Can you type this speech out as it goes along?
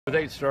With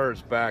 8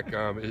 starters back,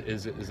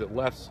 is it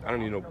less? I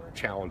don't even know.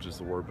 Challenge is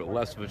the word, but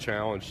less of a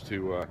challenge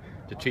to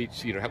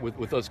teach.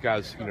 With those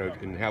guys,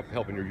 and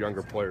helping your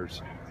younger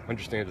players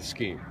understand the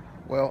scheme.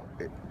 Well,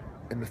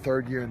 in the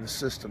third year in the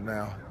system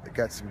now, they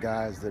got some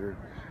guys that are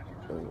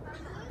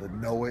that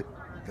know it,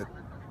 that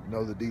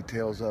know the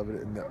details of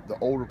it, and the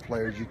older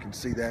players, you can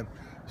see them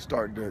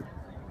starting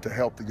to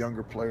help the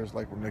younger players,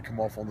 like when they come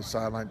off on the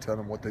sideline, tell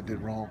them what they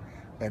did wrong,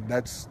 and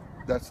that's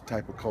the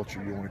type of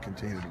culture you want to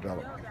continue to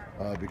develop,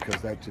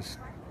 because that just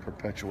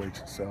perpetuates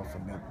itself,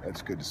 and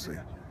that's good to see.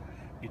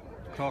 You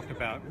talked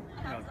about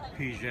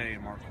PJ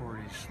and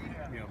Marcourtis,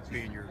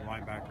 being your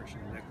linebackers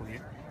in the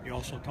nickel. You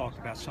also talked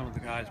about some of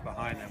the guys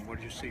behind them. What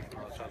did you see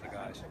from those other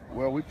guys?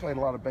 Well, we played a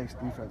lot of base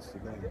defense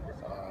today,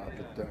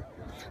 but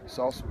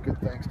saw some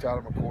good things.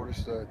 Tyler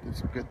McCourtis did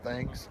some good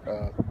things.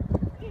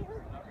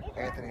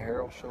 Anthony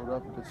Harrell showed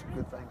up and did some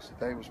good things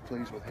today. Was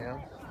pleased with him.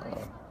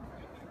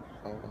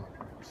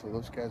 So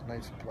those guys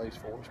made some plays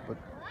for us. But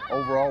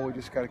overall, we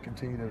just got to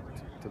continue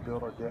to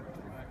build our depth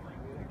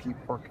and keep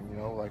working.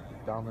 Like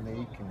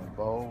Dominique and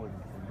Bo and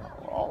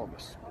all of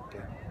us.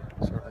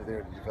 But certainly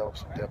there to develop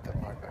some depth at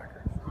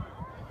linebacker.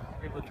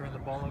 Able to turn the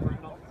ball over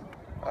at all?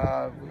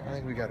 I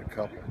think we got a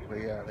couple.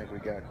 But yeah, I think we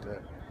got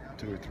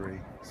 2 or 3.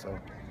 So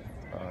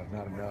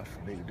not enough.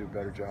 Need to do a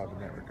better job in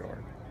that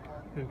regard.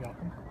 Who got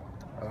them?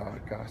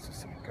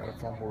 Costas got a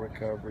fumble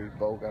recovery.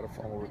 Bo got a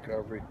fumble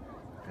recovery.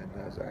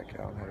 And Zach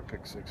Allen had a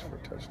pick 6 for a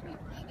touchdown.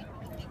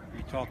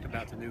 You talked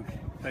about the new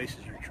faces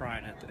you're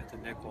trying at the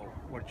nickel.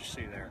 What did you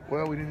see there?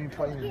 Well, we didn't even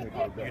play any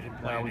nickel today. You didn't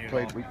play any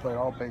we played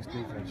all base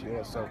defense.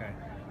 Yeah, so okay.